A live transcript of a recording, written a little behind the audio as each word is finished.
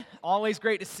Always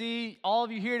great to see all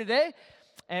of you here today.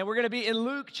 And we're going to be in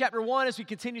Luke chapter 1 as we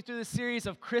continue through this series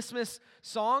of Christmas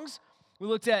songs. We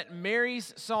looked at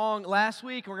Mary's song last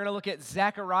week, and we're going to look at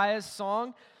Zechariah's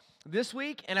song this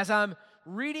week. And as I'm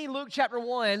reading Luke chapter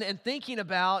 1 and thinking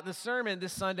about the sermon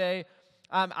this Sunday,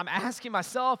 I'm asking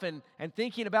myself and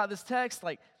thinking about this text,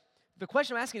 like, the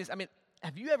question I'm asking is,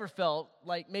 have you ever felt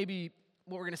like maybe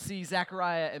what we're going to see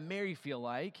Zechariah and Mary feel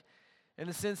like, in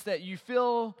the sense that you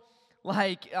feel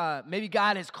like maybe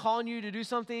God is calling you to do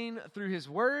something through His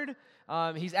Word.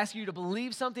 He's asking you to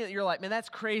believe something that you're like, man, that's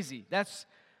crazy. That's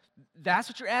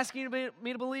what you're asking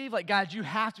me to believe? Like, God, you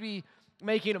have to be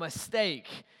making a mistake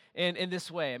in this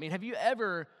way. Have you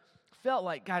ever felt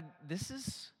like, God, this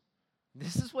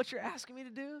is what you're asking me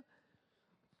to do?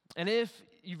 And if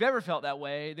you've ever felt that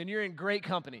way, then you're in great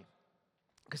company.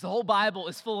 Because the whole Bible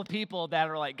is full of people that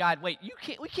are like, God, wait,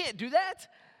 we can't do that?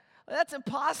 That's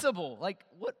impossible. Like,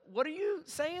 what are you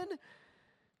saying?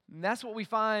 And that's what we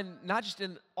find not just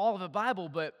in all of the Bible,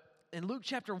 but in Luke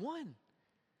chapter 1.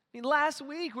 Last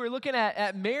week we were looking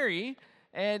at Mary,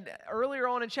 and earlier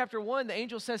on in chapter 1, the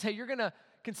angel says, hey, you're going to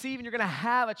conceive and you're going to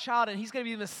have a child, and he's going to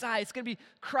be the Messiah. It's going to be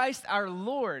Christ our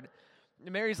Lord.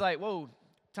 And Mary's like, whoa,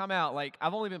 time out. Like,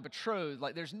 I've only been betrothed.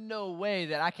 Like, there's no way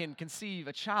that I can conceive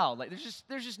a child. Like,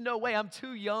 there's just no way. I'm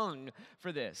too young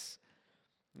for this.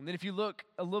 And then if you look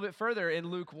a little bit further in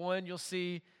Luke 1, you'll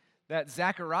see that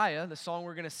Zechariah, the song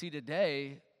we're going to see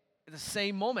today, the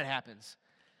same moment happens.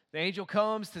 The angel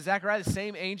comes to Zechariah, the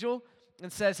same angel,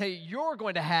 and says, hey, you're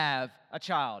going to have a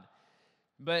child.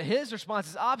 But his response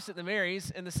is opposite than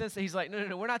Mary's, in the sense that he's like,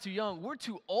 no, we're not too young. We're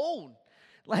too old.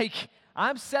 Like,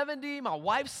 I'm 70, my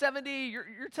wife's 70.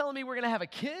 You're telling me we're going to have a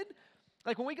kid?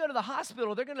 Like, when we go to the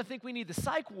hospital, they're going to think we need the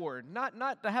psych ward,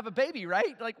 not to have a baby,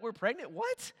 right? Like, we're pregnant.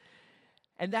 What?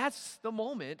 And that's the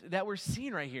moment that we're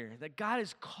seeing right here, that God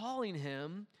is calling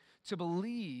him to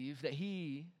believe that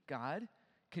he, God,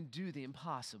 can do the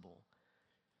impossible.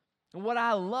 And what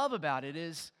I love about it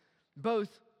is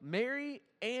both Mary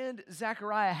and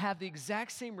Zechariah have the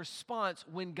exact same response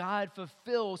when God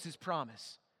fulfills his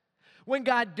promise. When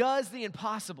God does the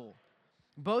impossible,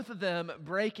 both of them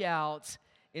break out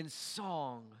in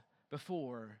song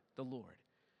before the Lord.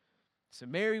 So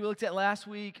Mary we looked at last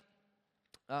week,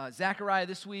 Zechariah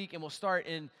this week, and we'll start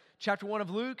in chapter 1 of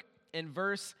Luke in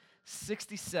verse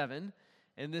 67,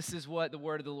 and this is what the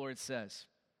word of the Lord says.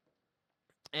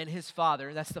 And his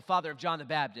father, that's the father of John the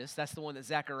Baptist, that's the one that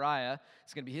Zechariah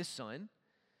is going to be his son.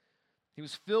 He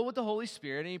was filled with the Holy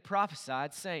Spirit, and he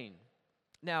prophesied, saying,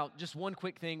 now, just one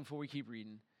quick thing before we keep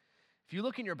reading. If you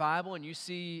look in your Bible and you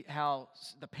see how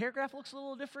the paragraph looks a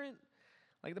little different,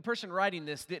 like the person writing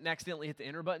this didn't accidentally hit the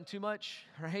enter button too much,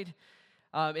 right?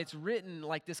 It's written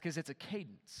like this because it's a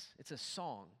cadence. It's a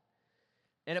song.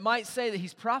 And it might say that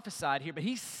he's prophesied here, but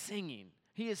he's singing.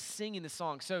 He is singing the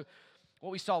song. So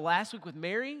what we saw last week with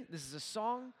Mary, this is a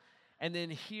song. And then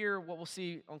here, what we'll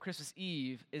see on Christmas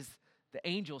Eve is the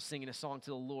angel singing a song to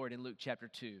the Lord in Luke chapter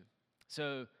 2.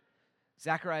 So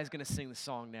Zechariah is going to sing the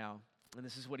song now. And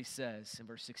this is what he says in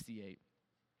verse 68.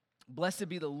 Blessed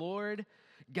be the Lord,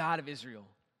 God of Israel,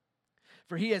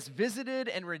 for he has visited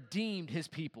and redeemed his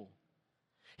people.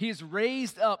 He has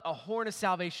raised up a horn of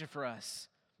salvation for us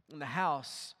in the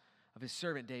house of his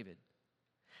servant David,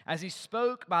 as he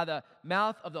spoke by the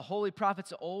mouth of the holy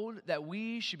prophets of old, that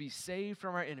we should be saved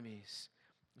from our enemies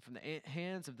and from the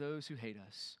hands of those who hate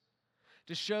us,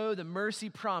 to show the mercy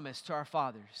promised to our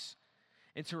fathers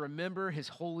and to remember his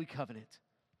holy covenant,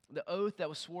 the oath that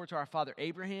was sworn to our father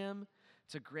Abraham,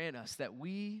 to grant us that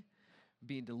we,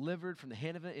 being delivered from the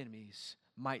hand of the enemies,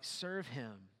 might serve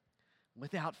him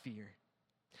without fear,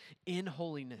 in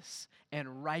holiness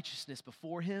and righteousness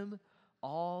before him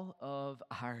all of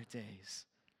our days.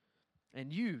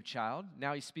 And you, child,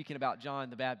 now he's speaking about John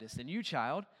the Baptist, and you,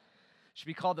 child, should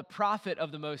be called the prophet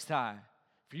of the Most High,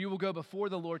 for you will go before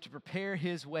the Lord to prepare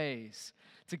his ways,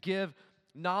 to give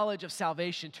knowledge of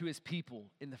salvation to his people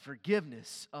in the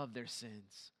forgiveness of their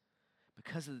sins,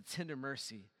 because of the tender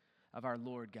mercy of our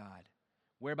Lord God,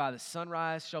 whereby the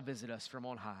sunrise shall visit us from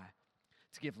on high,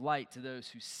 to give light to those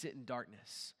who sit in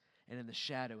darkness and in the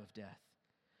shadow of death,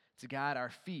 to guide our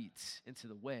feet into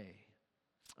the way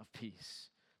of peace.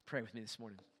 Pray with me this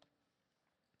morning.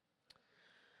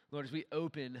 Lord, as we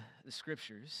open the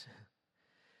scriptures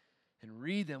and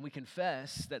read them, we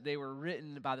confess that they were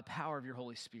written by the power of your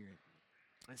Holy Spirit.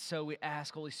 And so we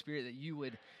ask, Holy Spirit, that you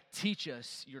would teach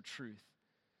us your truth.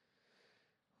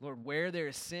 Lord, where there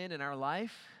is sin in our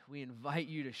life, we invite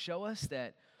you to show us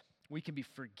that we can be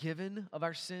forgiven of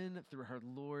our sin through our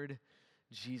Lord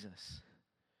Jesus.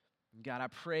 God, I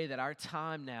pray that our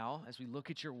time now, as we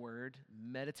look at your word,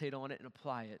 meditate on it and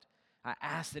apply it, I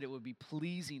ask that it would be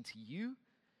pleasing to you.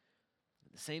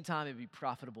 At the same time, it would be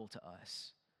profitable to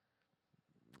us.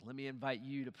 Let me invite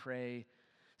you to pray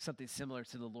something similar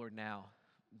to the Lord now,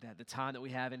 that the time that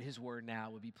we have in his word now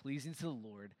would be pleasing to the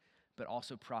Lord, but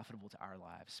also profitable to our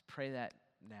lives. Pray that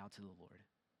now to the Lord.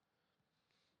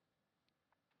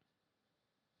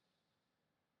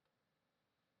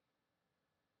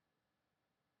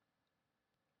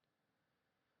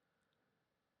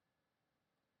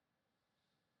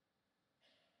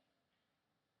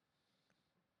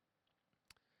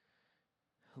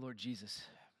 Lord Jesus,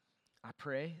 I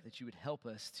pray that you would help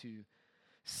us to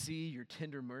see your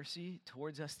tender mercy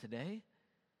towards us today.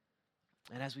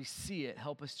 And as we see it,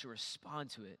 help us to respond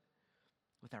to it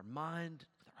with our mind,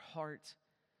 with our heart,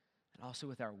 and also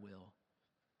with our will.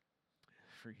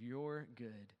 For your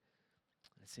good.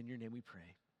 It's in your name we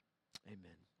pray.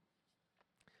 Amen.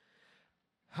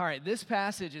 All right, this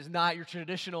passage is not your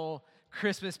traditional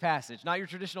Christmas passage, not your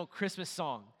traditional Christmas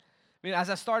song. I mean, as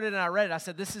I started and I read it, I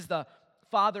said, this is the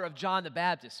father of John the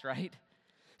Baptist, right?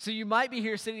 So you might be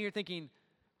here sitting here thinking,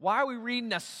 why are we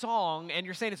reading a song and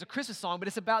you're saying it's a Christmas song, but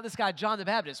it's about this guy, John the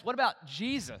Baptist? What about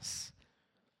Jesus?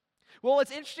 Well,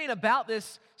 what's interesting about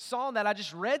this song that I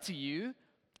just read to you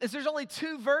is there's only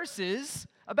 2 verses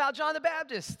about John the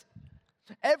Baptist.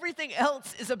 Everything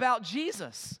else is about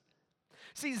Jesus.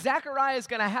 See, Zechariah is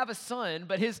going to have a son,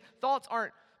 but his thoughts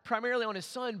aren't primarily on his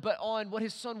son, but on what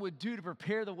his son would do to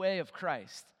prepare the way of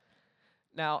Christ.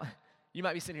 Now, you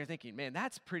might be sitting here thinking, man,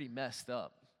 that's pretty messed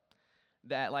up.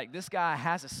 That, like, this guy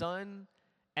has a son,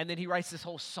 and then he writes this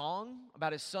whole song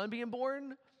about his son being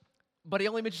born, but he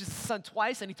only mentions his son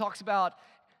twice, and he talks about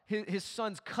his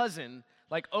son's cousin,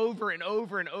 like, over and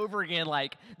over and over again.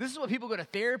 Like, this is what people go to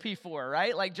therapy for,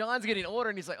 right? Like, John's getting older,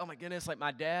 and he's like, oh, my goodness, like,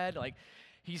 my dad, like,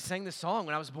 he sang this song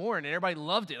when I was born, and everybody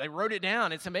loved it. They wrote it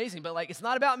down. It's amazing. But, like, it's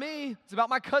not about me. It's about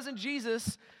my cousin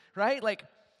Jesus, right? Like,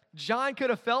 John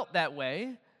could have felt that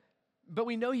way, but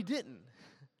we know he didn't.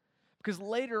 Because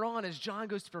later on, as John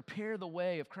goes to prepare the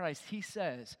way of Christ, he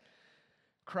says,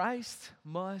 Christ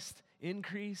must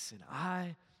increase and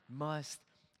I must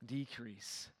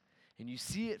decrease. And you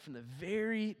see it from the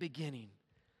very beginning.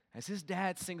 As his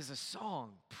dad sings a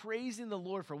song praising the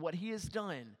Lord for what he has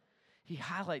done, he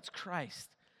highlights Christ,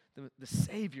 the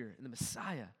Savior and the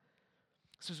Messiah.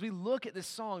 So as we look at this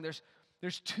song,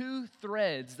 there's 2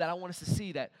 threads that I want us to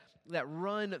see that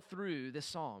run through this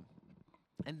psalm.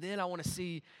 And then I want to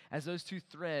see as those 2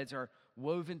 threads are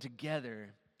woven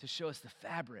together to show us the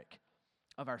fabric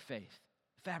of our faith.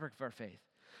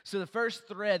 So the first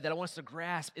thread that I want us to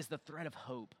grasp is the thread of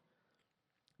hope.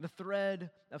 The thread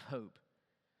of hope.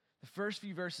 The first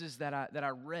few verses that I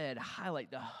read highlight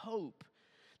the hope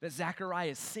that Zechariah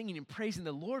is singing and praising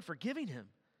the Lord for giving him.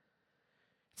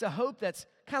 It's a hope that's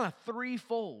kind of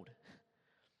threefold.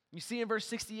 You see in verse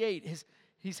 68,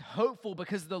 he's hopeful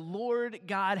because the Lord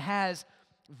God has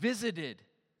visited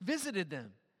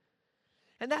them.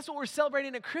 And that's what we're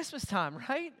celebrating at Christmas time,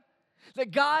 right?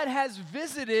 That God has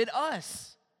visited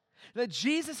us. That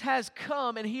Jesus has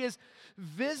come and he has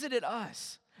visited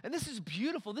us. And this is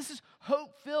beautiful. This is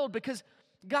hope-filled because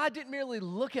God didn't merely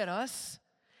look at us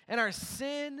and our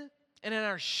sin and in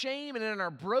our shame and in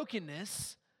our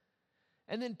brokenness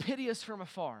and then pity us from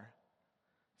afar.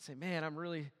 Say, man, I'm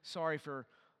really sorry for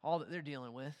all that they're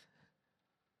dealing with.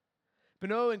 But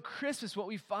no, in Christmas, what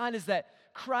we find is that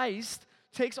Christ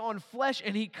takes on flesh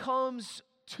and he comes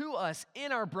to us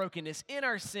in our brokenness, in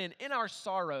our sin, in our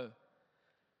sorrow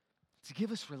to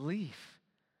give us relief.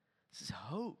 This is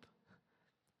hope.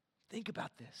 Think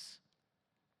about this.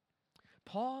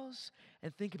 Pause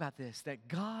and think about this, that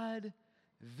God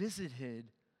visited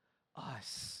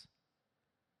us.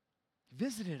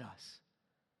 Visited us.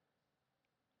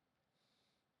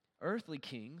 Earthly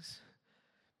kings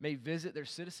may visit their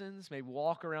citizens, may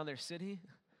walk around their city,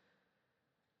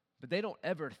 but they don't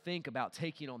ever think about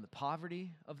taking on the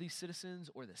poverty of these citizens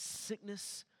or the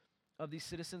sickness of these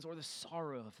citizens or the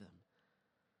sorrow of them.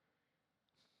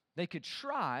 They could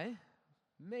try,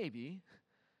 maybe.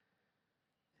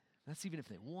 That's even if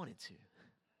they wanted to.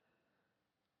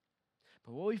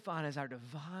 But what we find is our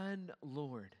divine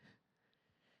Lord,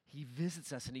 he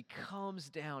visits us and he comes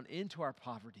down into our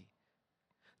poverty.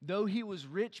 Though he was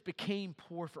rich, became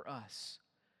poor for us.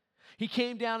 He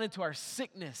came down into our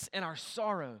sickness and our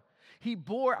sorrow. He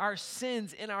bore our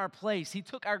sins in our place. He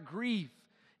took our grief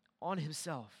on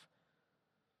himself.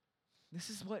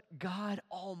 This is what God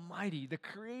Almighty, the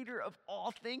creator of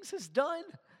all things, has done.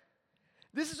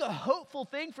 This is a hopeful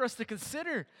thing for us to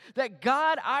consider, that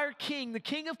God, our King, the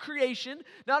King of creation,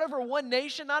 not over one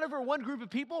nation, not over one group of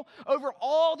people, over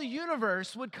all the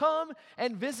universe, would come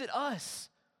and visit us.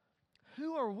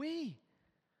 Who are we?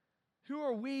 Who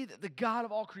are we that the God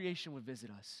of all creation would visit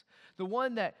us? The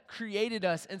one that created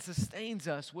us and sustains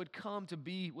us would come to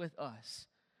be with us.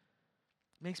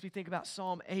 Makes me think about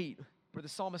Psalm 8, where the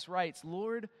psalmist writes,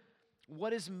 Lord,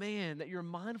 what is man that you're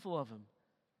mindful of him?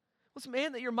 What's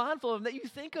man that you're mindful of him, that you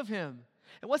think of him?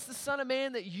 And what's the Son of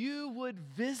Man that you would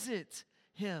visit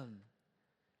him?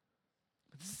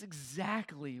 But this is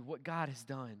exactly what God has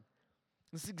done.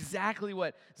 This is exactly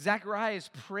what Zechariah is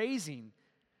praising.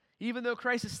 Even though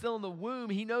Christ is still in the womb,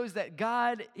 he knows that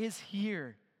God is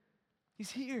here.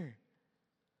 He's here.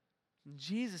 And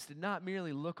Jesus did not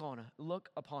merely look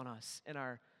upon us in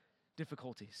our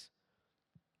difficulties.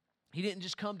 He didn't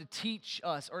just come to teach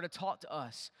us or to talk to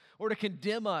us or to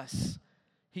condemn us.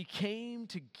 He came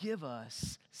to give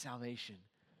us salvation.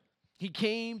 He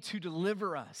came to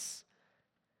deliver us.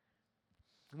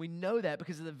 And we know that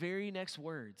because of the very next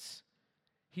words.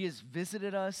 He has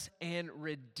visited us and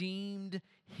redeemed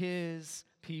his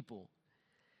people.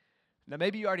 Now,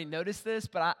 maybe you already noticed this,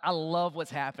 but I love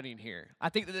what's happening here. I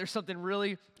think that there's something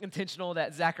really intentional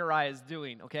that Zechariah is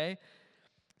doing, okay?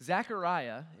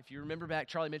 Zechariah, if you remember back,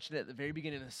 Charlie mentioned it at the very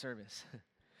beginning of the service,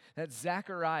 that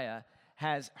Zechariah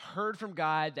has heard from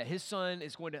God that his son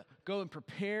is going to go and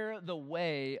prepare the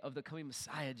way of the coming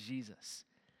Messiah, Jesus.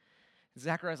 And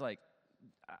Zechariah's like,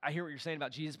 I hear what you're saying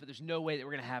about Jesus, but there's no way that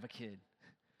we're going to have a kid.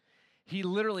 He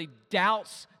literally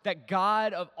doubts that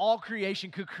God of all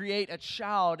creation could create a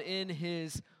child in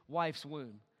his wife's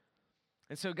womb.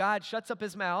 And so God shuts up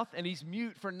his mouth, and he's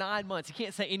mute for 9 months. He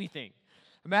can't say anything.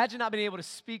 Imagine not being able to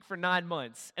speak for 9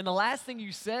 months. And the last thing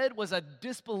you said was a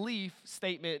disbelief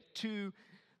statement to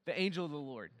the angel of the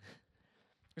Lord.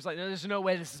 It's like, no, there's no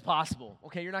way this is possible.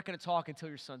 Okay, you're not going to talk until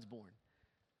your son's born.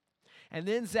 And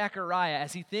then Zechariah,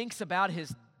 as he thinks about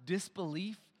his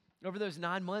disbelief over those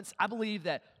 9 months, I believe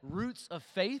that roots of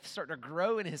faith start to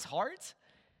grow in his heart.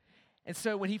 And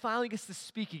so when he finally gets to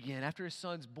speak again after his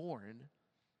son's born,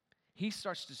 he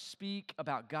starts to speak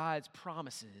about God's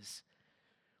promises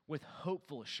with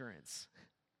hopeful assurance.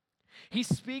 He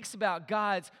speaks about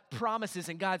God's promises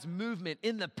and God's movement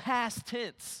in the past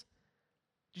tense.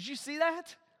 Did you see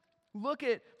that? Look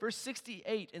at verse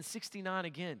 68 and 69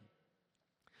 again.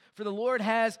 For the Lord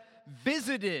has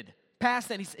visited, past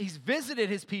tense, he's visited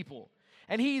his people,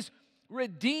 and he's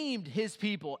redeemed his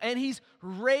people, and he's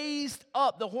raised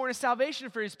up the horn of salvation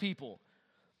for his people.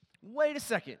 Wait a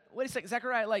second,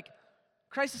 Zechariah, like,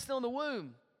 Christ is still in the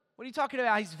womb. What are you talking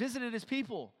about? He's visited his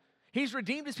people. He's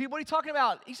redeemed his people. What are you talking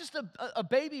about? He's just a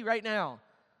baby right now.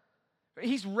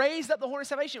 He's raised up the horn of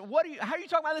salvation. How are you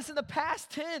talking about this in the past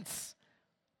tense?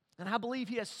 And I believe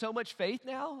he has so much faith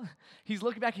now. He's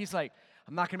looking back and he's like,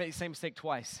 I'm not going to make the same mistake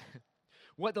twice.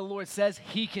 What the Lord says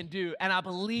he can do, and I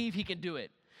believe he can do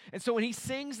it. And so when he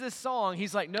sings this song,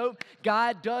 he's like, nope,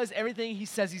 God does everything he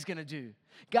says he's going to do.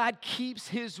 God keeps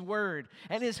his word,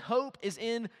 and his hope is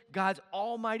in God's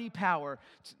almighty power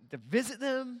to visit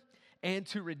them and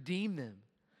to redeem them.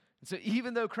 And so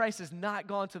even though Christ has not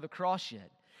gone to the cross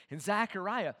yet, and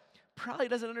Zechariah probably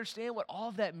doesn't understand what all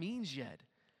of that means yet,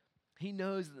 he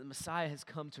knows that the Messiah has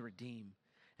come to redeem.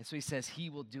 And so he says he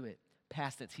will do it.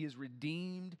 Past tense, he has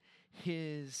redeemed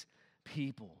his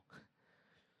people.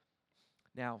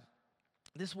 Now,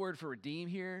 this word for redeem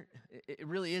here, it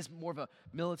really is more of a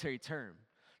military term.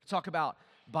 To talk about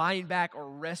buying back or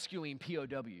rescuing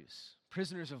POWs,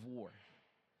 prisoners of war.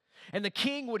 And the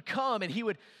king would come and he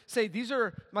would say, these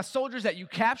are my soldiers that you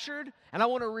captured, and I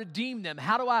want to redeem them.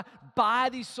 How do I buy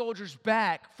these soldiers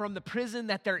back from the prison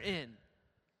that they're in?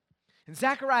 And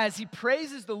Zechariah, as he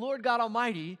praises the Lord God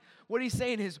Almighty, what he's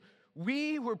saying is,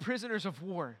 we were prisoners of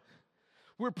war.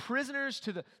 We're prisoners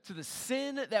to the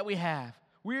sin that we have.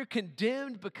 We're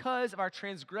condemned because of our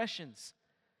transgressions.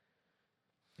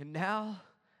 And now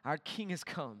our king has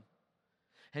come,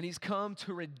 and he's come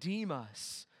to redeem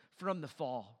us from the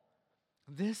fall.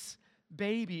 This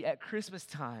baby at Christmas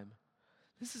time,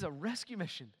 this is a rescue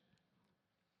mission.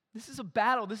 This is a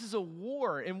battle. This is a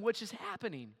war in which is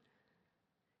happening.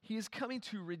 He is coming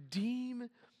to redeem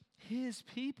his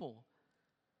people,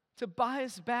 to buy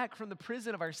us back from the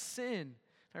prison of our sin,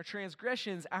 our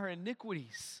transgressions, our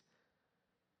iniquities.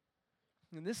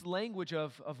 And this language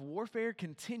of warfare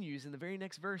continues in the very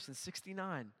next verse in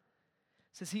 69. It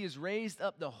says, he has raised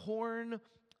up the horn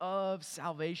of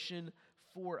salvation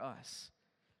for us.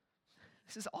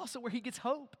 This is also where he gets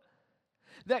hope.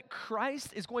 That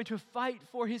Christ is going to fight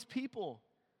for his people.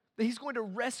 That he's going to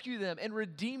rescue them and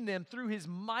redeem them through his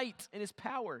might and his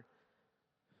power.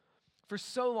 for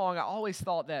so long, I always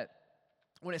thought that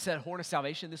when it said horn of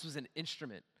salvation, this was an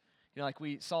instrument. Like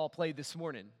we saw played this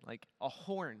morning, like a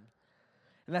horn.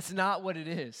 And that's not what it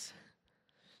is.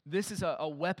 This is a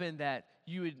weapon that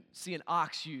you would see an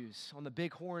ox use on the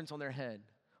big horns on their head,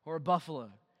 or a buffalo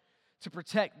to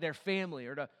protect their family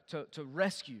or to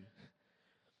rescue.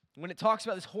 When it talks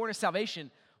about this horn of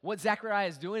salvation, what Zechariah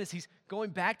is doing is he's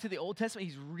going back to the Old Testament.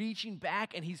 He's reaching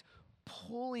back and he's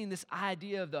pulling this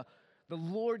idea of the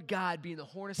Lord God being the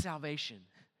horn of salvation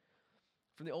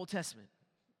from the Old Testament.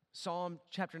 Psalm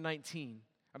chapter 18,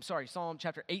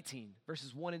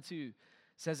 verses 1 and 2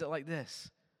 says it like this.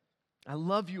 I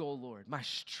love you, O Lord, my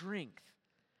strength.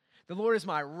 The Lord is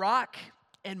my rock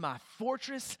and my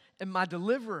fortress and my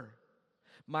deliverer.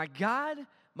 My God,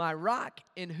 my rock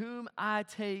in whom I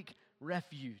take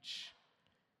refuge.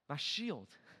 My shield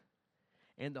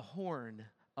and the horn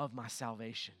of my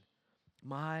salvation.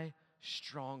 My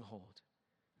stronghold.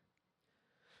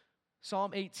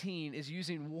 Psalm 18 is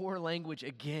using war language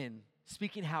again,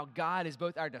 speaking how God is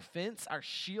both our defense, our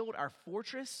shield, our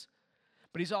fortress,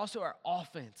 but he's also our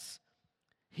offense.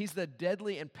 He's the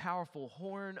deadly and powerful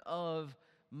horn of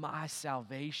my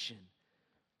salvation.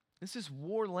 This is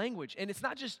war language, and it's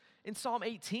not just in Psalm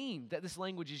 18 that this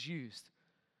language is used.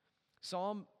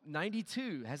 Psalm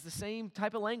 92 has the same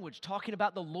type of language, talking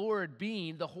about the Lord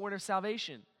being the horn of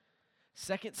salvation.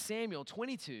 2 Samuel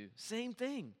 22, same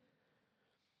thing.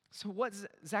 So what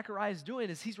Zechariah is doing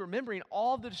is he's remembering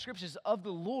all the descriptions of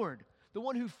the Lord, the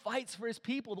one who fights for his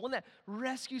people, the one that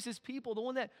rescues his people, the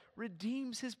one that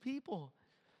redeems his people.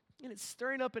 And it's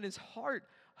stirring up in his heart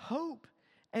hope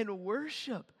and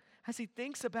worship as he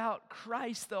thinks about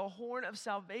Christ, the horn of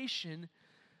salvation,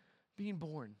 being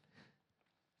born,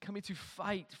 coming to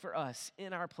fight for us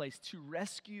in our place, to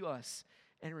rescue us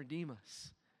and redeem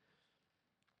us.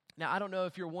 Now, I don't know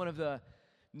if you're one of the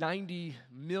 90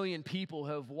 million people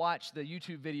who have watched the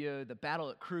YouTube video, The Battle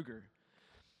at Kruger.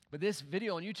 But this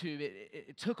video on YouTube,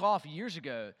 it took off years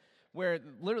ago where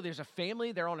literally there's a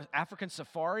family, they're on an African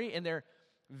safari, and they're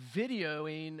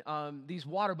videoing these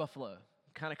water buffalo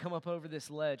kind of come up over this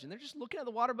ledge. And they're just looking at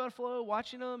the water buffalo,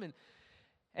 watching them,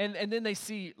 and then they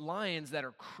see lions that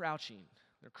are crouching.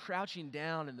 They're crouching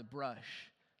down in the brush.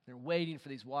 They're waiting for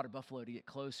these water buffalo to get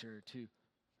closer to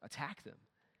attack them.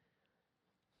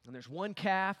 And there's one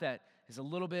calf that is a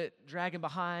little bit dragging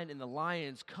behind, and the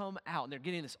lions come out, and they're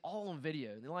getting this all on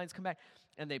video. And the lions come back,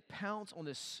 and they pounce on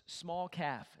this small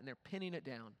calf, and they're pinning it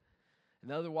down.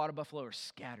 And the other water buffalo are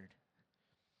scattered.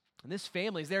 And this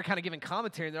family is there kind of giving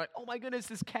commentary, and they're like, oh my goodness,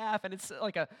 this calf. And it's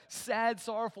like a sad,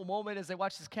 sorrowful moment as they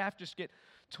watch this calf just get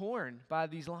torn by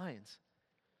these lions.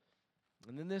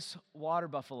 And then this water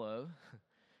buffalo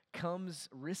comes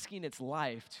risking its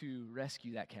life to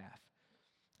rescue that calf.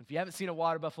 If you haven't seen a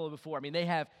water buffalo before, I mean, they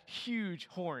have huge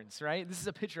horns, right? This is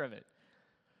a picture of it.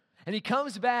 And he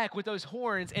comes back with those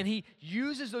horns, and he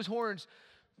uses those horns,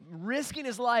 risking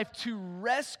his life to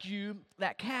rescue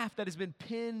that calf that has been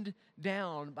pinned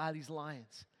down by these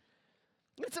lions.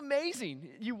 It's amazing.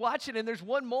 You watch it, and there's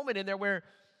one moment in there where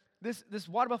this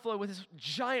water buffalo with his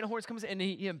giant horns comes in, and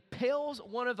he impales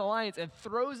one of the lions and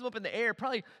throws him up in the air,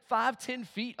 probably 5-10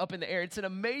 feet up in the air. It's an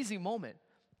amazing moment.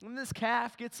 And this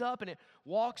calf gets up and it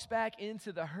walks back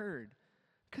into the herd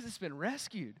because it's been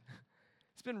rescued.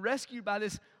 It's been rescued by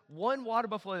this one water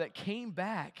buffalo that came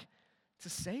back to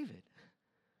save it.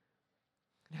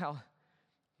 Now,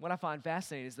 what I find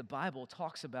fascinating is the Bible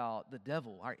talks about the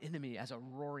devil, our enemy, as a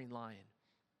roaring lion,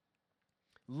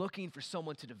 looking for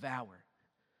someone to devour.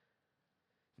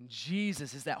 And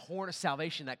Jesus is that horn of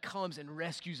salvation that comes and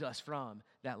rescues us from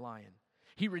that lion.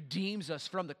 He redeems us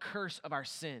from the curse of our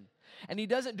sin. And he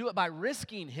doesn't do it by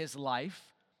risking his life.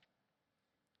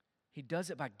 He does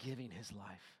it by giving his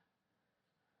life.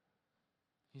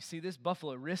 You see, this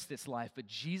buffalo risked its life, but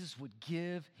Jesus would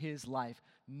give his life,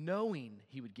 knowing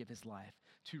he would give his life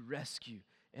to rescue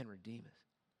and redeem us.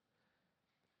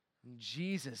 And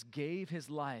Jesus gave his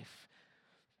life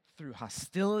through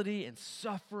hostility and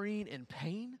suffering and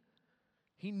pain.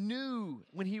 He knew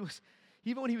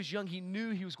even when he was young, he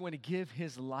knew he was going to give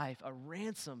his life a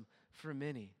ransom for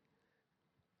many.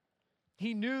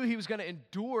 He knew he was going to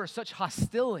endure such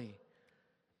hostility.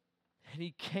 And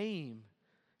he came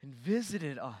and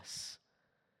visited us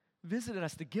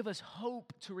to give us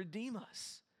hope, to redeem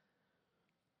us.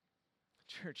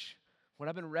 Church, what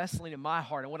I've been wrestling in my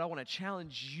heart and what I want to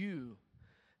challenge you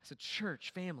as a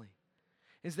church family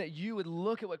is that you would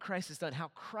look at what Christ has done, how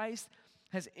Christ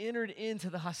has entered into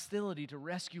the hostility to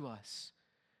rescue us,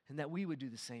 and that we would do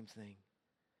the same thing.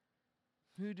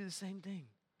 We would do the same thing.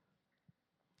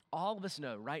 All of us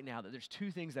know right now that there's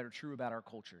two things that are true about our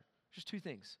culture. Just two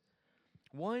things.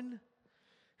 One,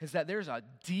 is that there's a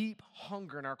deep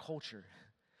hunger in our culture.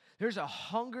 There's a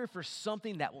hunger for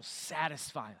something that will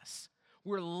satisfy us.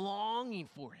 We're longing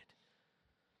for it.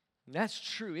 And that's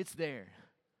true, it's there.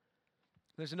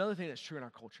 There's another thing that's true in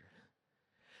our culture.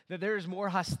 That there is more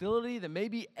hostility than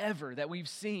maybe ever that we've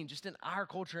seen just in our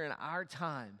culture and our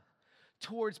time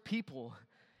towards people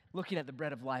looking at the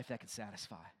bread of life that can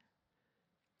satisfy.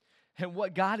 And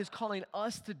what God is calling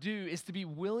us to do is to be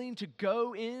willing to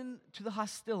go into the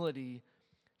hostility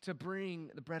to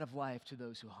bring the bread of life to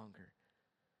those who hunger.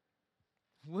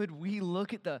 Would we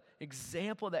look at the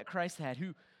example that Christ had,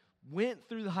 who went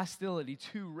through the hostility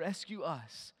to rescue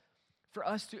us, for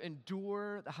us to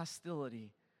endure the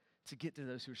hostility to get to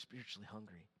those who are spiritually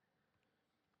hungry?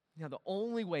 Now, the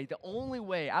only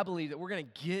way I believe that we're going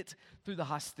to get through the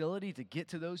hostility to get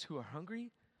to those who are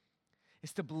hungry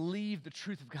is to believe the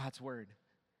truth of God's word.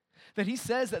 That he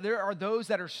says that there are those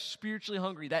that are spiritually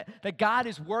hungry, that God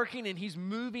is working and he's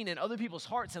moving in other people's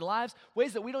hearts and lives,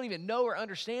 ways that we don't even know or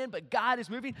understand, but God is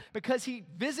moving because he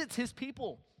visits his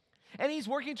people and he's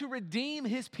working to redeem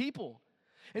his people.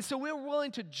 And so we're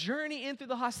willing to journey in through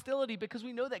the hostility because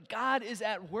we know that God is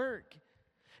at work.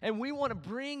 And we want to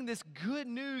bring this good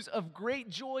news of great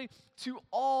joy to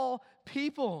all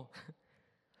people.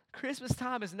 Christmas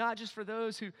time is not just for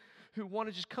those who want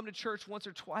to just come to church once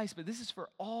or twice, but this is for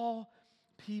all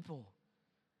people.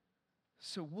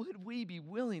 So would we be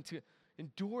willing to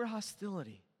endure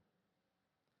hostility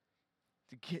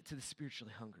to get to the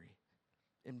spiritually hungry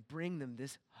and bring them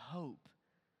this hope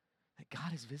that God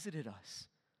has visited us,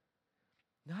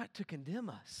 not to condemn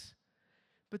us,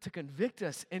 but to convict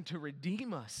us and to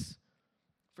redeem us?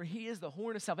 For he is the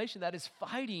horn of salvation that is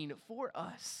fighting for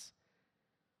us.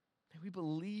 May we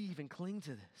believe and cling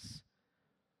to this.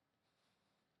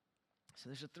 So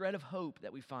there's a thread of hope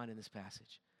that we find in this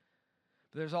passage.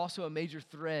 But there's also a major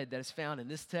thread that is found in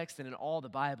this text and in all the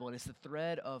Bible, and it's the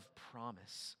thread of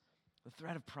promise. The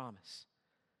thread of promise.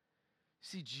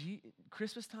 See,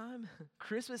 Christmas time,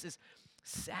 Christmas is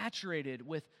saturated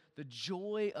with the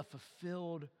joy of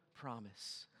fulfilled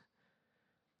promise.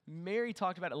 Mary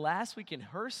talked about it last week in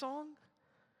her song.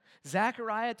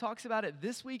 Zechariah talks about it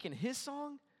this week in his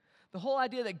song. The whole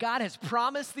idea that God has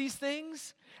promised these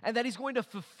things and that he's going to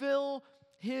fulfill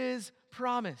his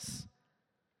promise.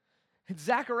 And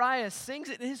Zechariah sings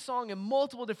it in his song in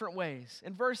multiple different ways.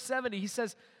 In verse 70, he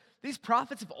says, these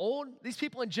prophets of old, these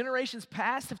people in generations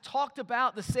past have talked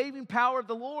about the saving power of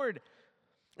the Lord.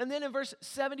 And then in verse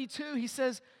 72, he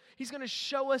says, he's going to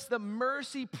show us the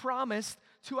mercy promised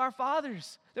to our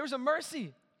fathers. There was a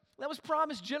mercy that was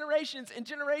promised generations and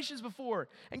generations before,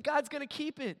 and God's going to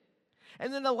keep it.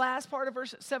 And then the last part of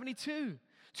verse 72,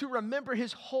 to remember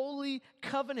his holy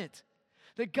covenant,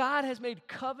 that God has made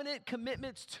covenant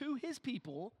commitments to his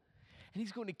people, and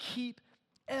he's going to keep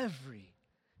every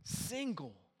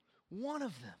single one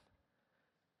of them.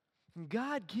 And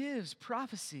God gives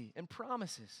prophecy and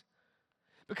promises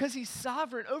because he's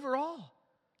sovereign over all.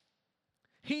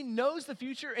 He knows the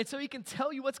future, and so he can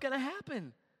tell you what's going to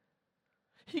happen.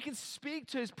 He can speak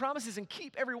to his promises and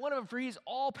keep every one of them, for he is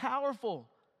all-powerful.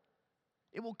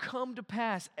 It will come to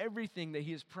pass, everything that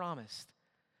he has promised,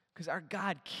 because our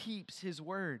God keeps his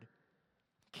word.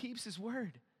 Keeps his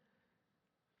word.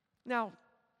 Now,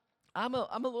 I'm a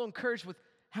little encouraged with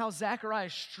how Zechariah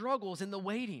struggles in the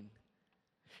waiting.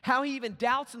 How he even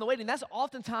doubts in the waiting. That's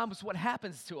oftentimes what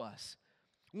happens to us.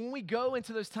 When we go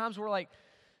into those times where we're like,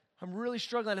 I'm really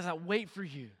struggling as I wait for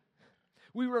you.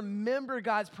 We remember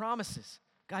God's promises.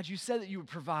 God, you said that you would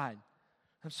provide.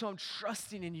 And so I'm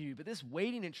trusting in you. But this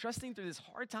waiting and trusting through this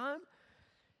hard time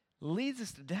leads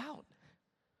us to doubt.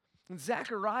 And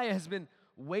Zechariah has been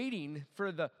waiting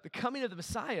for the coming of the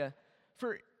Messiah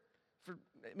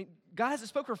God hasn't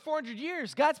spoken for 400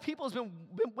 years. God's people has been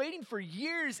waiting for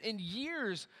years and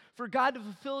years for God to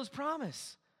fulfill his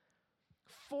promise.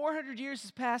 400 years has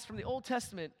passed from the Old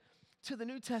Testament to the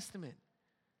New Testament.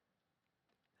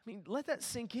 Let that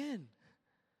sink in.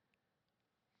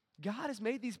 God has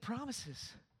made these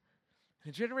promises.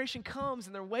 And a generation comes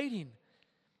and they're waiting.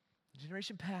 A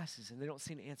generation passes and they don't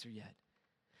see an answer yet.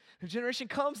 A generation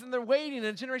comes and they're waiting and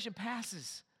a generation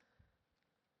passes.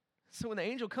 So when the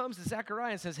angel comes to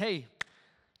Zechariah and says, hey,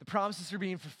 the promises are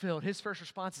being fulfilled, his first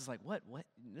response is like, what?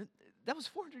 That was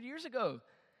 400 years ago.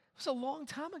 It was a long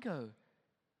time ago.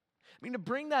 To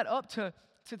bring that up to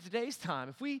today's time,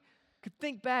 if we could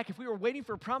think back, if we were waiting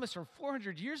for a promise from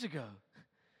 400 years ago,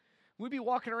 we'd be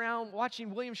walking around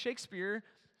watching William Shakespeare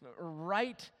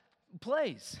write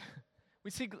plays.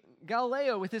 We'd see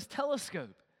Galileo with his telescope.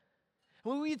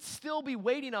 We'd still be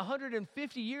waiting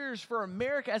 150 years for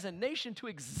America as a nation to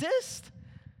exist.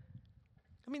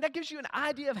 I mean, that gives you an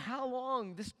idea of how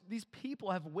long these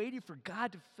people have waited for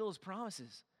God to fulfill his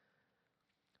promises.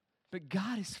 But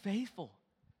God is faithful,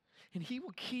 and he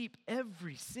will keep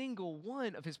every single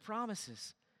one of his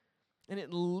promises. And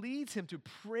it leads him to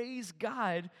praise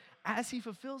God as he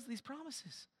fulfills these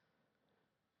promises.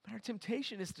 But our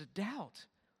temptation is to doubt.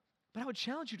 But I would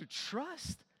challenge you to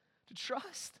trust,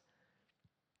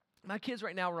 My kids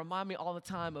right now remind me all the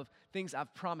time of things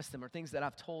I've promised them or things that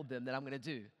I've told them that I'm going to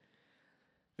do.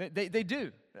 They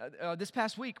do. This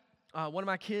past week, one of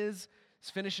my kids is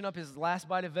finishing up his last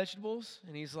bite of vegetables,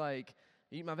 and he's like,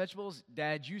 "You eat my vegetables?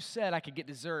 Dad, you said I could get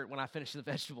dessert when I finish the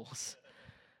vegetables."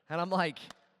 And I'm like,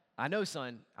 "I know,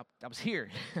 son. I was here.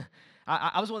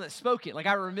 I was the one that spoke it. Like,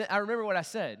 I remember what I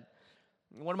said."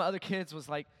 One of my other kids was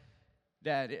like,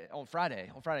 "Dad, on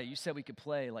Friday, you said we could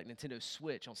play like Nintendo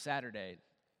Switch on Saturday.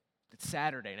 It's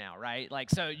Saturday now, right? Like,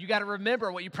 so you got to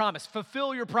remember what you promised.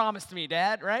 Fulfill your promise to me,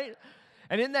 Dad, right?"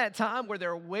 And in that time where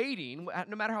they're waiting,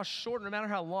 no matter how short, no matter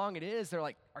how long it is, they're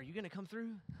like, "Are you going to come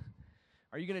through?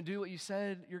 Are you going to do what you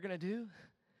said you're going to do?"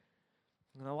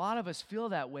 And a lot of us feel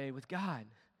that way with God.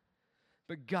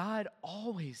 But God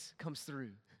always comes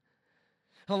through.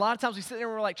 And a lot of times we sit there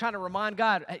and we're like trying to remind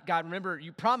God, "Hey, God, remember,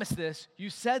 you promised this, you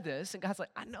said this." And God's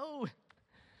like, "I know.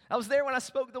 I was there when I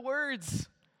spoke the words.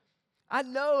 I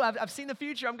know. I've seen the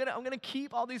future. I'm gonna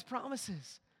keep all these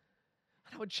promises."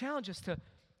 And I would challenge us to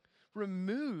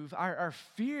remove our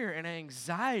fear and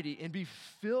anxiety and be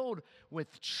filled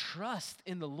with trust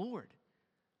in the Lord.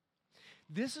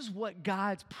 This is what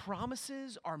God's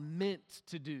promises are meant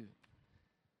to do.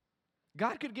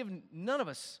 God could give none of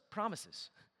us promises.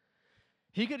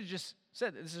 He could have just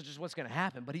said, "This is just what's going to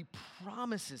happen," but he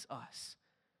promises us.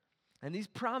 And these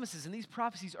promises and these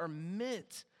prophecies are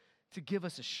meant to give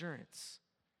us assurance.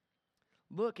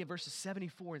 Look at verses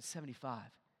 74 and 75.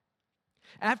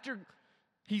 After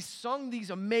he sung these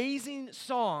amazing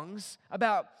songs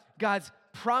about God's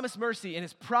promised mercy and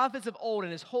his prophets of old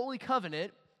and his holy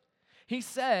covenant, he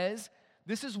says,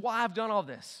 "This is why I've done all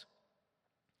this."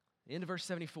 End of verse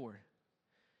 74.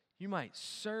 "You might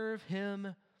serve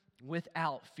him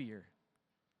without fear."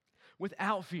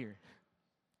 Without fear.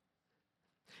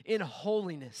 "In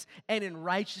holiness and in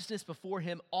righteousness before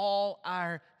him all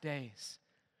our days."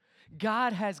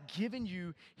 God has given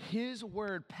you his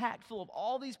word packed full of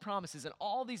all these promises and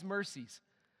all these mercies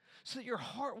so that your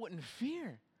heart wouldn't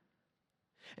fear.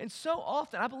 And so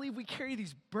often, I believe we carry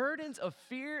these burdens of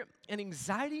fear and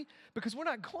anxiety because we're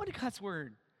not going to God's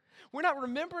word. We're not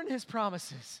remembering his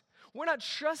promises. We're not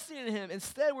trusting in him.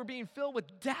 Instead, we're being filled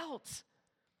with doubts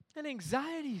and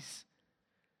anxieties.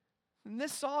 And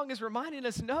this song is reminding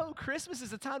us, no, Christmas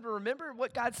is a time to remember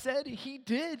what God said he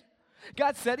did.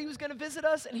 God said he was going to visit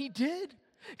us, and he did.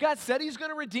 God said he was going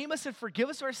to redeem us and forgive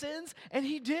us our sins, and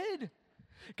he did.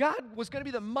 God was going to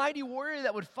be the mighty warrior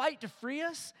that would fight to free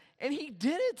us, and he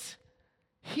did it.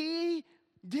 He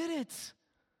did it.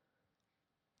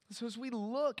 So as we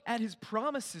look at his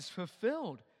promises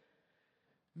fulfilled,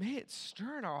 may it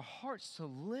stir in our hearts to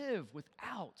live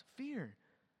without fear.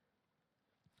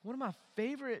 One of my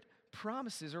favorite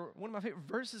promises, or one of my favorite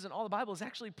verses in all the Bible, is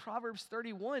actually Proverbs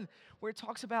 31, where it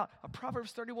talks about a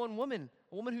Proverbs 31 woman,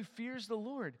 a woman who fears the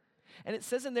Lord. And it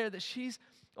says in there that she's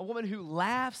a woman who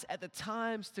laughs at the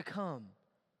times to come.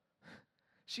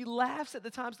 She laughs at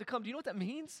the times to come. Do you know what that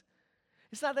means?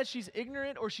 It's not that she's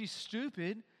ignorant or she's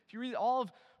stupid. If you read all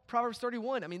of Proverbs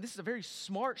 31, I mean, this is a very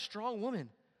smart, strong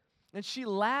woman. And she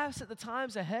laughs at the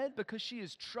times ahead because she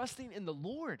is trusting in the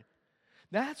Lord.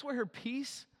 That's where her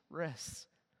peace rests,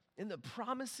 in the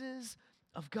promises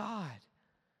of God.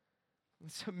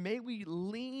 And so may we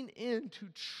lean in to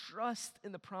trust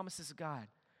in the promises of God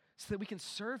so that we can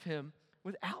serve him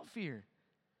without fear.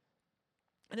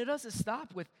 And it doesn't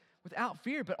stop without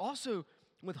fear, but also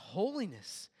with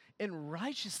holiness and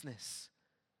righteousness.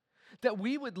 That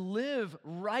we would live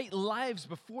right lives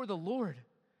before the Lord.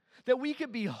 That we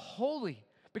could be holy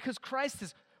because Christ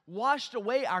has washed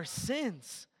away our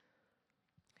sins.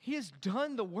 He has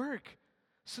done the work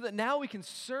so that now we can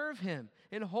serve him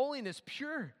in holiness,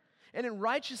 pure, and in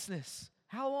righteousness.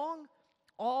 How long?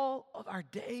 All of our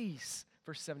days,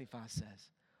 verse 75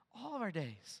 says. All of our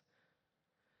days.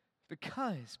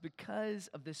 Because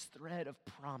of this thread of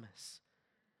promise,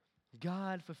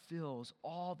 God fulfills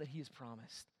all that he has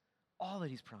promised. All that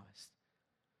he's promised.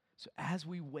 So as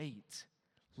we wait,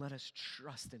 let us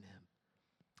trust in him.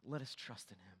 Let us trust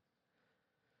in him.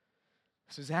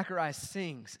 So Zacharias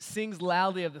sings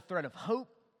loudly of the thread of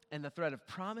hope and the thread of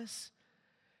promise.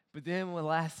 But then the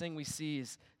last thing we see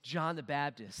is John the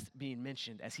Baptist being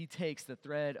mentioned as he takes the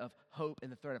thread of hope and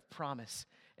the thread of promise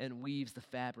and weaves the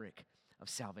fabric of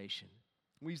salvation.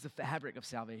 weaves the fabric of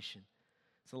salvation.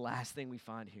 It's the last thing we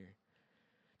find here.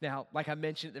 Now, like I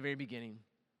mentioned at the very beginning,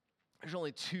 there's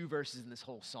only 2 verses in this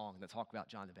whole song that talk about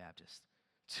John the Baptist.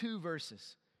 2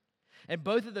 verses. And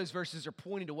both of those verses are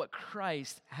pointing to what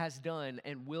Christ has done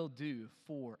and will do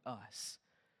for us.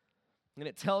 And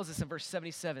it tells us in verse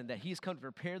 77 that he has come to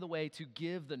prepare the way to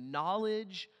give the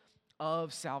knowledge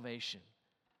of salvation.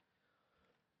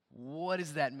 What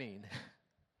does that mean?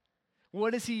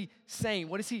 What is he saying?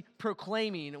 What is he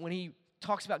proclaiming when he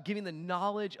talks about giving the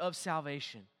knowledge of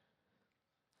salvation?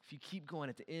 If you keep going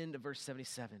at the end of verse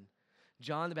 77,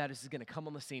 John the Baptist is going to come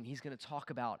on the scene. He's going to talk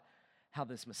about how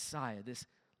this Messiah, this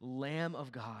Lamb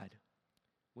of God,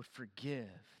 would forgive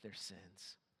their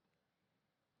sins,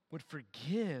 would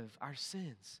forgive our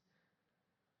sins.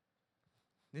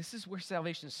 This is where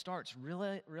salvation starts,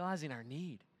 realizing our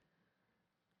need.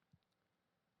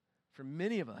 For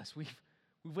many of us, we've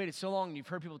waited so long and you've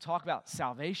heard people talk about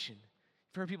salvation.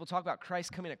 You've heard people talk about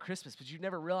Christ coming at Christmas, but you've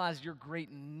never realized your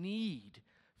great need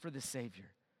for the Savior.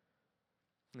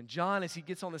 And John, as he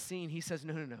gets on the scene, he says,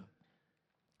 no.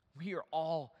 We are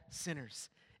all sinners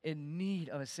in need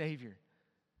of a Savior.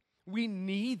 We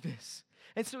need this.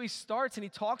 And so he starts and he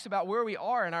talks about where we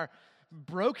are in our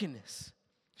brokenness,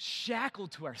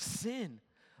 shackled to our sin,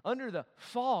 under the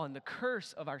fall and the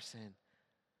curse of our sin.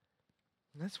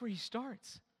 And that's where he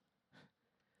starts.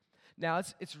 Now,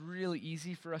 it's really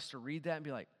easy for us to read that and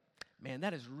be like, man,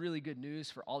 that is really good news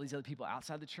for all these other people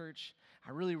outside the church.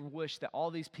 I really wish that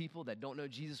all these people that don't know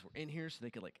Jesus were in here so they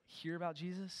could hear about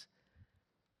Jesus.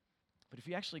 But if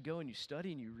you actually go and you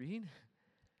study and you read,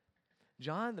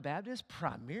 John the Baptist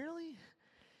primarily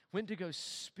went to go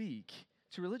speak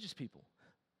to religious people.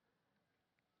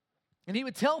 And he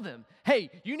would tell them, hey,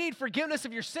 you need forgiveness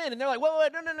of your sin. And they're like,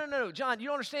 wait, no, John, you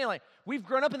don't understand. We've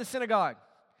grown up in the synagogue.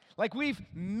 We've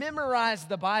memorized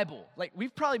the Bible.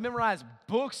 We've probably memorized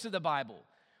books of the Bible.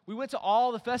 We went to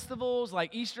all the festivals,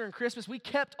 like Easter and Christmas. We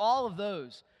kept all of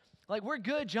those. We're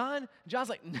good, John. John's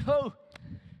like, no,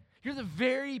 you're the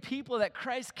very people that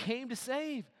Christ came to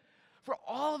save. For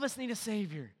all of us need a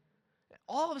Savior.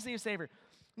 All of us need a Savior.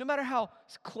 No matter how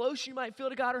close you might feel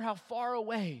to God or how far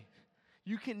away,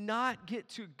 you cannot get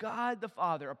to God the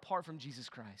Father apart from Jesus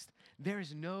Christ. There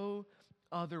is no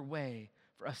other way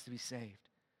for us to be saved.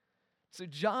 So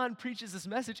John preaches this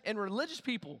message, and religious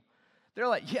people, they're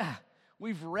like, yeah,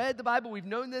 we've read the Bible, we've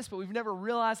known this, but we've never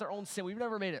realized our own sin. We've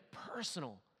never made it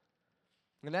personal.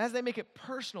 And as they make it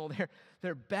personal,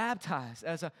 they're baptized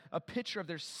as a picture of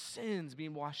their sins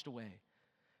being washed away.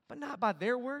 But not by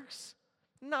their works,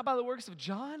 not by the works of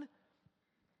John.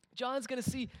 John's going to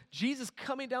see Jesus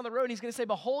coming down the road, and he's going to say,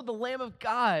 behold the Lamb of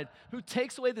God who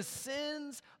takes away the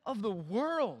sins of the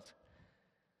world.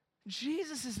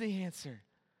 Jesus is the answer.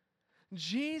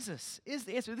 Jesus is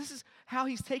the answer. This is how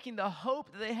he's taking the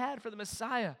hope that they had for the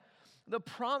Messiah, the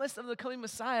promise of the coming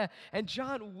Messiah, and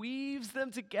John weaves them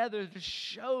together to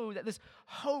show that this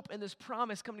hope and this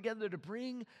promise come together to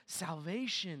bring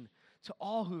salvation to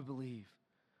all who believe.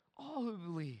 All who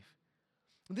believe.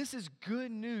 This is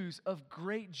good news of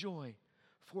great joy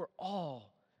for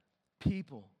all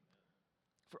people.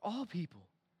 For all people.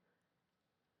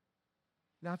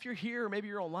 Now, if you're here or maybe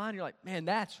you're online, you're like, man,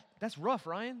 that's rough,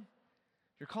 Ryan.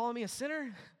 You're calling me a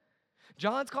sinner?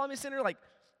 John's calling me a sinner?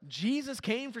 Jesus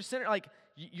came for sinner?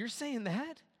 You're saying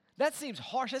that? That seems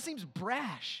harsh. That seems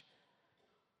brash.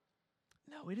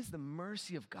 No, it is the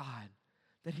mercy of God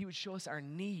that he would show us our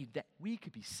need, that we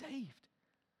could be saved.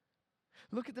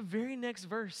 Look at the very next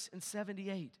verse in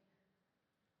 78.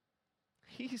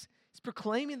 He's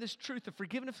proclaiming this truth of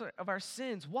forgiveness of our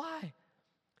sins. Why?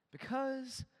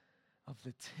 Because of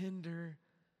the tender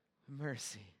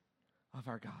mercy of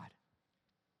our God.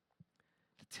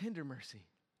 The tender mercy.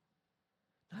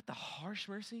 Not the harsh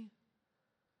mercy.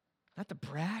 Not the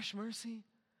brash mercy.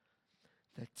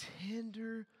 The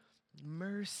tender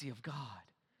mercy of God.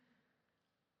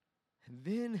 And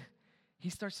then he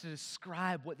starts to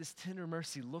describe what this tender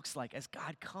mercy looks like as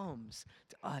God comes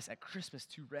to us at Christmas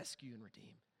to rescue and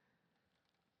redeem.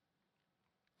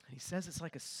 And he says it's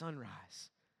like a sunrise.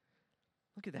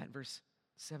 Look at that in verse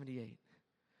 78.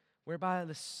 Whereby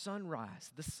the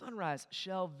sunrise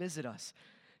shall visit us.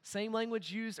 Same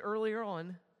language used earlier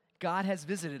on. God has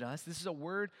visited us. This is a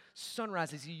word,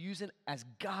 sunrise, as he uses it as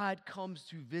God comes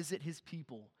to visit his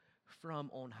people from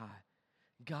on high.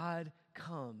 God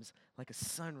comes like a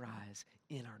sunrise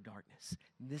in our darkness.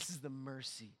 And this is the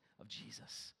mercy of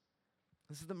Jesus.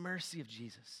 This is the mercy of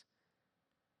Jesus.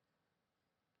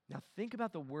 Now think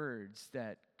about the words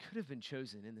that could have been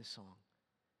chosen in this song.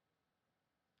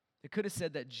 It could have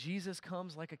said that Jesus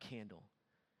comes like a candle.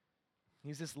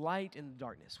 He's this light in the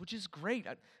darkness, which is great.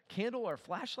 A candle or a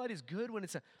flashlight is good when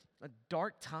it's a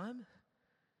dark time.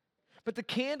 But the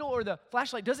candle or the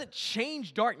flashlight doesn't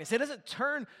change darkness. It doesn't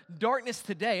turn darkness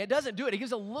today. It doesn't do it. It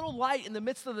gives a little light in the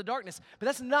midst of the darkness. But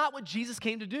that's not what Jesus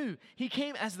came to do. He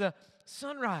came as the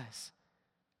sunrise.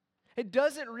 It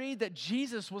doesn't read that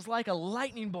Jesus was like a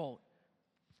lightning bolt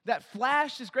that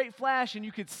flashed this great flash, and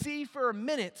you could see for a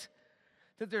minute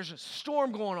that there's a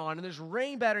storm going on, and there's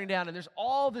rain battering down, and there's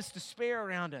all this despair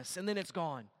around us, and then it's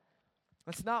gone.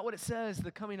 That's not what it says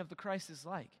the coming of the Christ is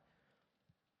like.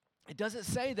 It doesn't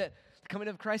say that the coming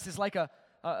of Christ is like a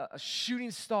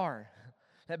shooting star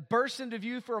that bursts into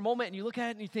view for a moment, and you look at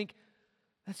it and you think,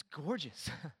 that's gorgeous.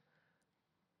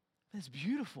 That's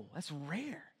beautiful. That's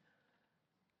rare.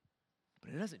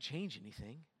 But it doesn't change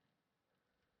anything.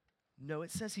 No,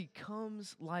 it says he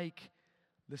comes like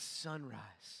the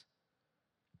sunrise.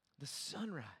 The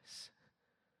sunrise.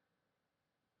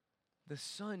 The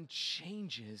sun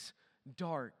changes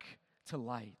dark to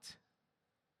light.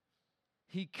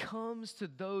 He comes to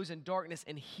those in darkness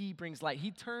and he brings light.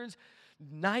 He turns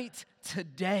night to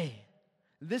day.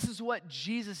 This is what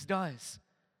Jesus does.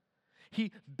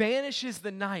 He banishes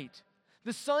the night.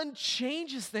 The sun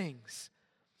changes things.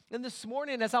 And this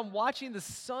morning, as I'm watching the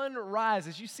sun rise,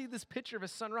 as you see this picture of a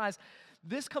sunrise,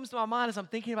 this comes to my mind as I'm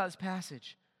thinking about this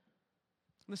passage.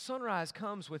 The sunrise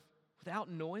comes without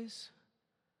noise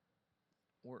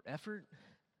or effort,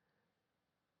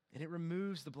 and it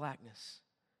removes the blackness,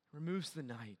 removes the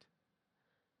night.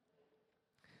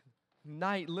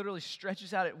 Night literally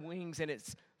stretches out its wings and it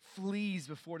flees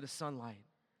before the sunlight.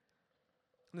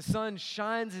 And the sun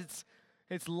shines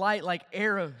its light like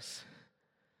arrows.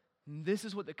 And this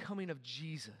is what the coming of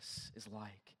Jesus is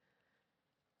like.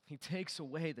 He takes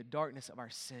away the darkness of our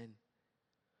sin.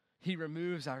 He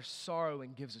removes our sorrow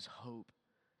and gives us hope.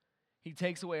 He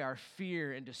takes away our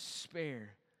fear and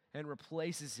despair and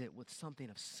replaces it with something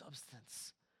of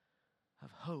substance,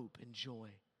 of hope and joy.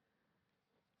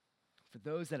 For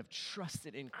those that have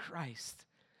trusted in Christ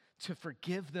to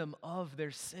forgive them of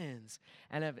their sins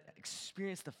and have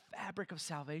experienced the fabric of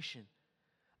salvation,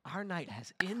 our night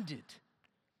has ended.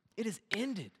 It is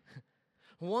ended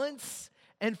once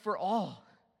and for all.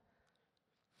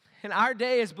 In our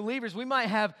day as believers, we might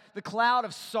have the cloud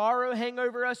of sorrow hang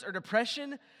over us or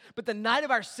depression, but the night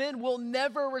of our sin will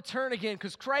never return again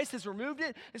because Christ has removed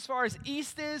it as far as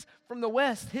east is from the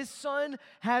west. His sun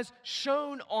has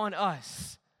shone on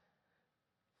us.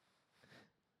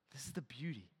 This is the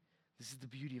beauty. This is the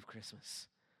beauty of Christmas.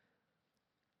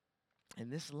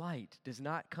 And this light does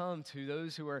not come to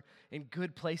those who are in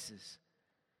good places,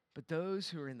 but those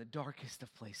who are in the darkest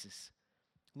of places.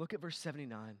 Look at verse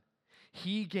 79.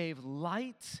 He gave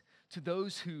light to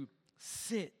those who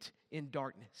sit in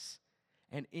darkness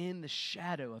and in the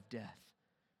shadow of death.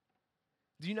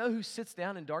 Do you know who sits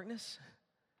down in darkness?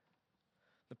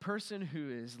 The person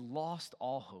who has lost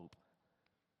all hope.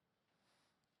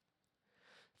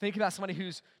 Think about somebody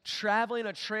who's traveling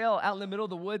a trail out in the middle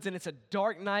of the woods and it's a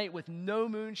dark night with no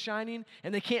moon shining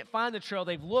and they can't find the trail.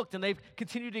 They've looked and they've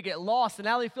continued to get lost and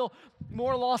now they feel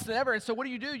more lost than ever. And so what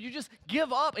do? You just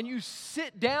give up and you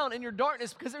sit down in your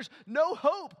darkness because there's no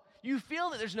hope. You feel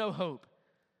that there's no hope.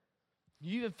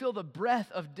 You even feel the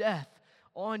breath of death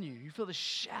on you. You feel the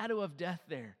shadow of death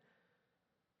there.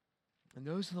 And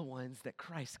those are the ones that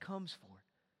Christ comes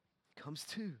for, comes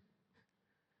to.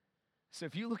 So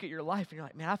if you look at your life and you're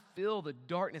like, man, I feel the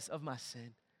darkness of my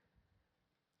sin.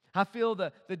 I feel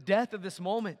the death of this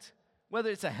moment, whether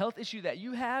it's a health issue that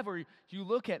you have or you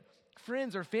look at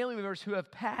friends or family members who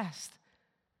have passed.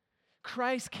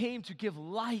 Christ came to give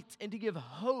light and to give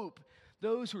hope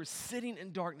those who are sitting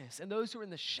in darkness and those who are in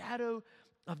the shadow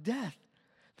of death.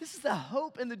 This is the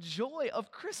hope and the joy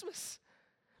of Christmas.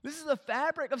 This is the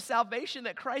fabric of salvation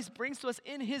that Christ brings to us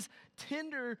in his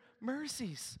tender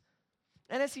mercies.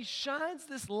 And as he shines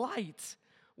this light,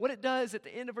 what it does at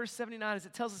the end of verse 79 is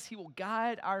it tells us he will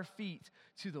guide our feet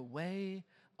to the way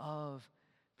of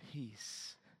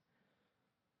peace.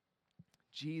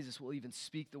 Jesus will even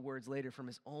speak the words later from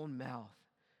his own mouth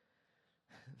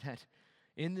that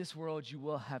in this world you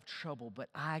will have trouble, but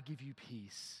I give you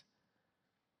peace.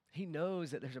 He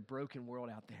knows that there's a broken world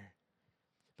out there,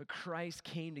 but Christ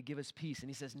came to give us peace. And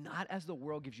he says, not as the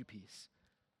world gives you peace,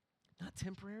 not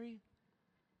temporary,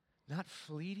 not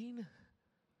fleeting,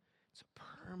 it's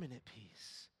a permanent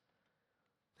peace.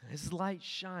 As light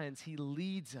shines, he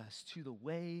leads us to the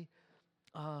way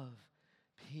of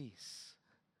peace,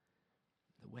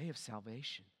 the way of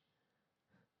salvation.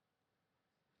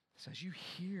 So as you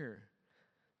hear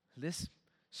this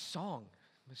song,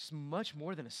 it's much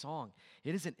more than a song.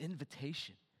 It is an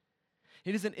invitation.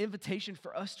 It is an invitation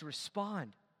for us to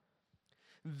respond.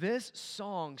 This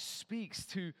song speaks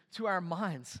to our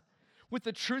minds with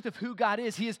the truth of who God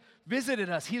is. He has visited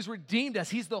us. He has redeemed us.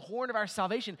 He's the horn of our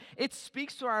salvation. It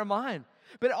speaks to our mind,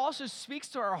 but it also speaks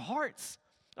to our hearts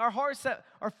that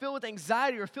are filled with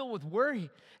anxiety or filled with worry.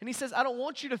 And he says, I don't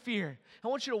want you to fear. I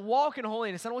want you to walk in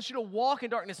holiness. I don't want you to walk in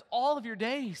darkness all of your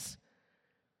days.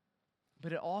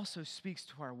 But it also speaks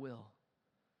to our will.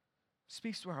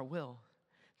 Speaks to our will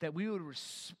that we would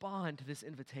respond to this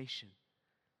invitation.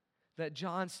 That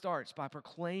John starts by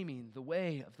proclaiming the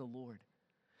way of the Lord,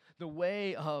 the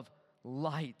way of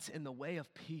light and the way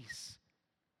of peace.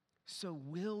 So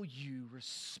will you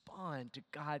respond to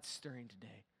God's stirring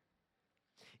today?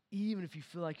 Even if you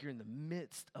feel like you're in the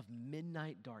midst of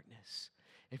midnight darkness,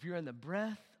 if you're in the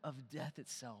breath of death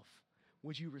itself,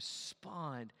 would you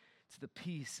respond to the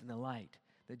peace and the light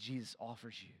that Jesus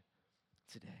offers you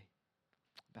today?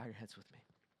 Bow your heads with me.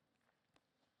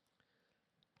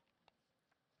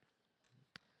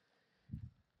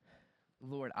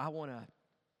 Lord, I want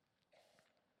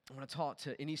to talk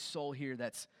to any soul here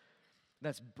that's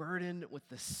burdened with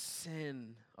the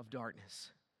sin of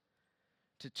darkness,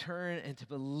 to turn and to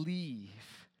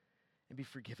believe and be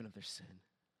forgiven of their sin.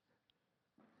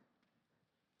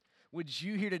 Would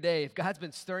you here today, if God's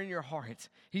been stirring your heart,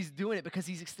 He's doing it because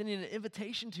He's extending an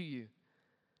invitation to you.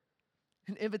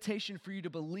 An invitation for you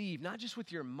to believe, not just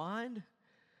with your mind,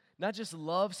 not just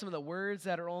love some of the words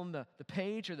that are on the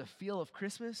page or the feel of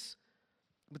Christmas,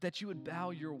 but that you would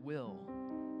bow your will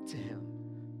to Him.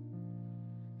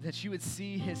 That you would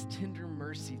see His tender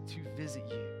mercy to visit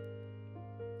you.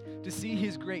 To see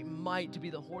His great might to be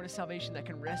the horn of salvation that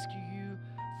can rescue you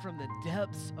from the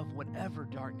depths of whatever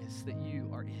darkness that you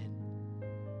are in.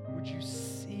 Would you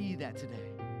see that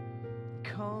today?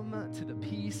 Come to the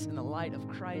peace and the light of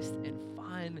Christ and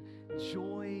find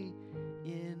joy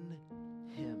in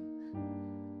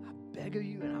Him. I beg of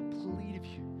you and I plead of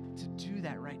you to do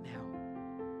that right now.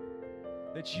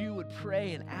 That you would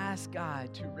pray and ask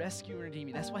God to rescue and redeem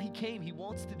you. That's why He came. He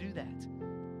wants to do that.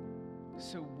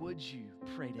 So would you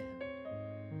pray to Him?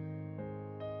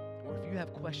 Or if you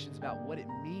have questions about what it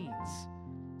means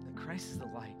that Christ is the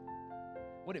light,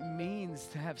 what it means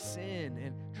to have sin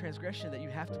and transgression that you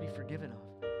have to be forgiven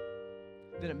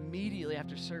of, then immediately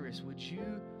after service, would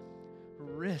you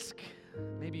risk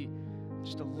maybe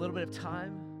just a little bit of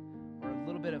time or a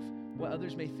little bit of what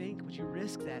others may think? Would you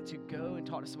risk that to go and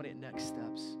talk to somebody at Next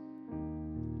Steps?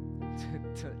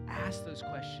 To ask those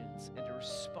questions and to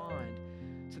respond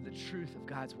to the truth of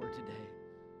God's word today?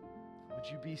 Would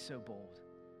you be so bold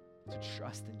to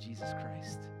trust in Jesus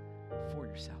Christ for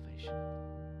your salvation?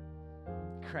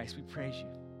 Christ, we praise you.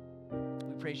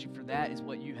 We praise you for that is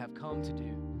what you have come to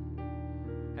do.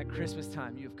 At Christmas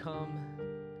time, you have come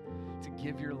to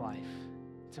give your life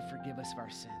to forgive us of our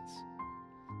sins.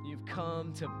 You've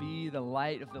come to be the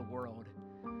light of the world,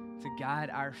 to guide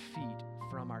our feet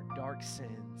from our dark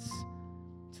sins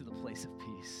to the place of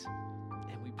peace.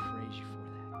 And we praise you for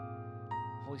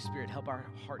that. Holy Spirit, help our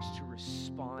hearts to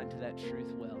respond to that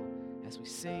truth well as we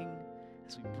sing,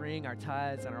 as we bring our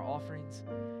tithes and our offerings,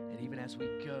 and even as we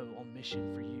go on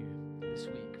mission for you this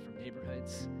week from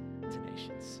neighborhoods to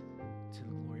nations, to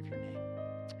the glory of your name.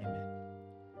 Amen.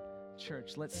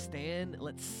 Church, let's stand,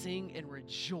 let's sing and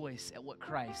rejoice at what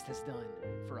Christ has done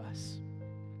for us.